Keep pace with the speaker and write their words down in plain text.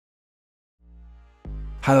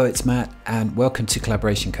Hello, it's Matt and welcome to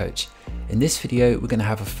Collaboration Coach. In this video, we're going to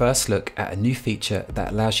have a first look at a new feature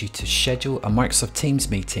that allows you to schedule a Microsoft Teams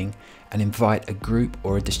meeting and invite a group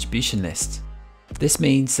or a distribution list. This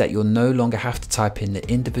means that you'll no longer have to type in the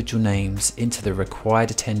individual names into the required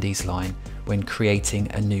attendees line when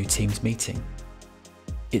creating a new Teams meeting.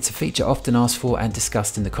 It's a feature often asked for and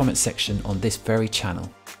discussed in the comments section on this very channel.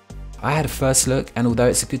 I had a first look, and although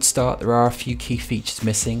it's a good start, there are a few key features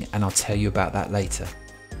missing, and I'll tell you about that later.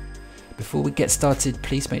 Before we get started,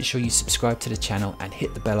 please make sure you subscribe to the channel and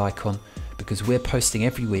hit the bell icon because we're posting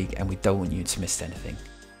every week and we don't want you to miss anything.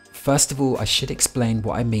 First of all, I should explain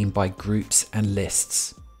what I mean by groups and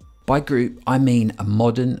lists. By group, I mean a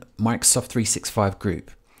modern Microsoft 365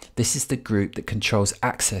 group. This is the group that controls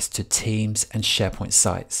access to Teams and SharePoint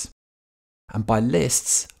sites. And by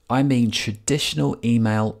lists, I mean traditional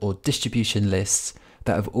email or distribution lists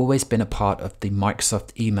that have always been a part of the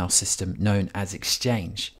Microsoft email system known as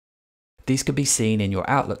Exchange. These can be seen in your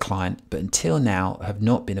Outlook client, but until now have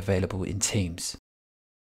not been available in Teams.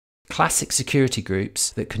 Classic security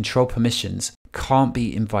groups that control permissions can't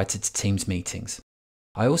be invited to Teams meetings.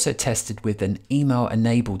 I also tested with an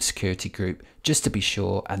email-enabled security group just to be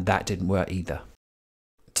sure, and that didn't work either.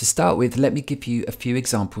 To start with, let me give you a few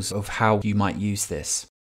examples of how you might use this.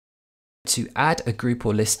 To add a group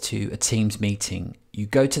or list to a Teams meeting, you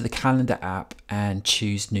go to the Calendar app and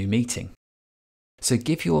choose New Meeting. So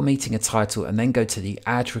give your meeting a title and then go to the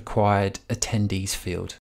Add Required Attendees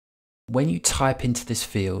field. When you type into this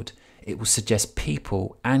field, it will suggest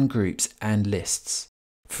people and groups and lists.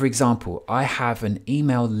 For example, I have an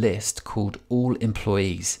email list called All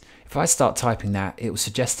Employees. If I start typing that, it will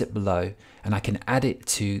suggest it below and I can add it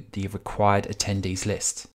to the Required Attendees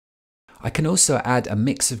list. I can also add a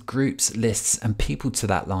mix of groups, lists and people to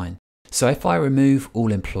that line. So if I remove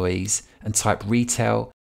All Employees and type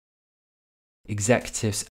Retail,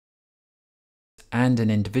 Executives and an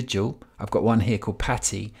individual, I've got one here called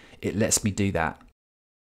Patty, it lets me do that.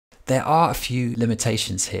 There are a few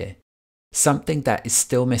limitations here. Something that is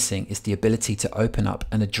still missing is the ability to open up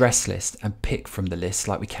an address list and pick from the list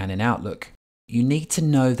like we can in Outlook. You need to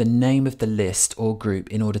know the name of the list or group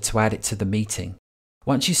in order to add it to the meeting.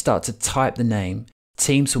 Once you start to type the name,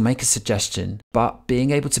 Teams will make a suggestion, but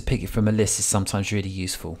being able to pick it from a list is sometimes really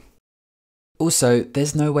useful. Also,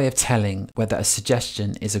 there's no way of telling whether a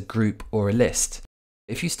suggestion is a group or a list.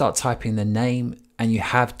 If you start typing the name and you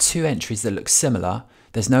have two entries that look similar,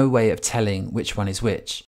 there's no way of telling which one is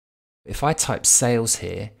which. If I type sales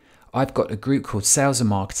here, I've got a group called Sales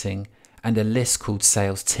and Marketing and a list called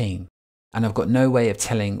Sales Team. And I've got no way of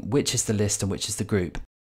telling which is the list and which is the group.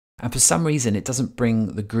 And for some reason, it doesn't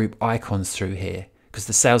bring the group icons through here because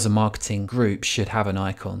the Sales and Marketing group should have an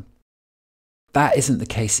icon. That isn't the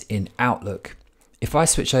case in Outlook. If I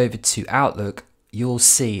switch over to Outlook, you'll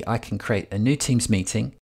see I can create a new Teams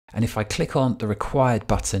meeting, and if I click on the Required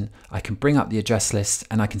button, I can bring up the address list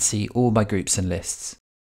and I can see all my groups and lists.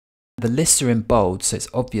 The lists are in bold, so it's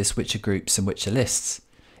obvious which are groups and which are lists.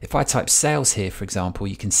 If I type sales here, for example,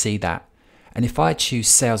 you can see that. And if I choose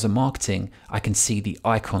Sales and Marketing, I can see the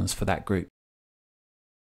icons for that group.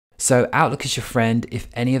 So Outlook is your friend if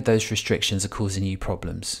any of those restrictions are causing you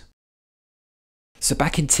problems. So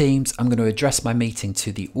back in Teams, I'm going to address my meeting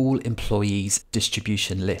to the All Employees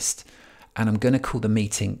distribution list, and I'm going to call the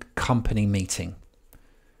meeting Company Meeting.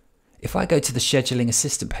 If I go to the Scheduling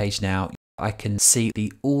Assistant page now, I can see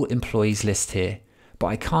the All Employees list here, but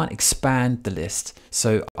I can't expand the list,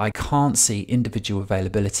 so I can't see individual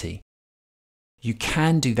availability. You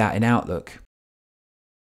can do that in Outlook.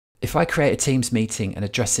 If I create a Teams meeting and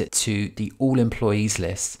address it to the All Employees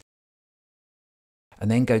list,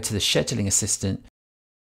 and then go to the Scheduling Assistant,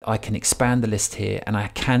 I can expand the list here and I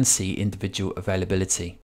can see individual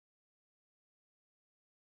availability.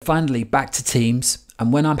 Finally, back to Teams,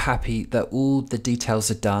 and when I'm happy that all the details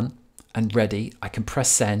are done and ready, I can press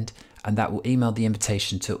send and that will email the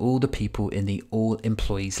invitation to all the people in the All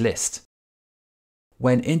Employees list.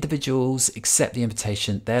 When individuals accept the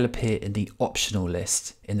invitation, they'll appear in the optional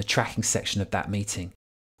list in the tracking section of that meeting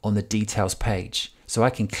on the details page, so I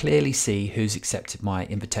can clearly see who's accepted my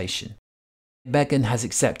invitation. Megan has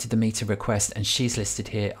accepted the meeting request and she's listed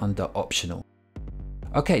here under optional.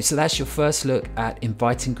 Okay, so that's your first look at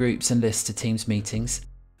inviting groups and lists to Teams meetings.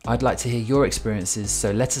 I'd like to hear your experiences,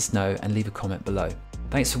 so let us know and leave a comment below.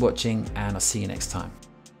 Thanks for watching and I'll see you next time.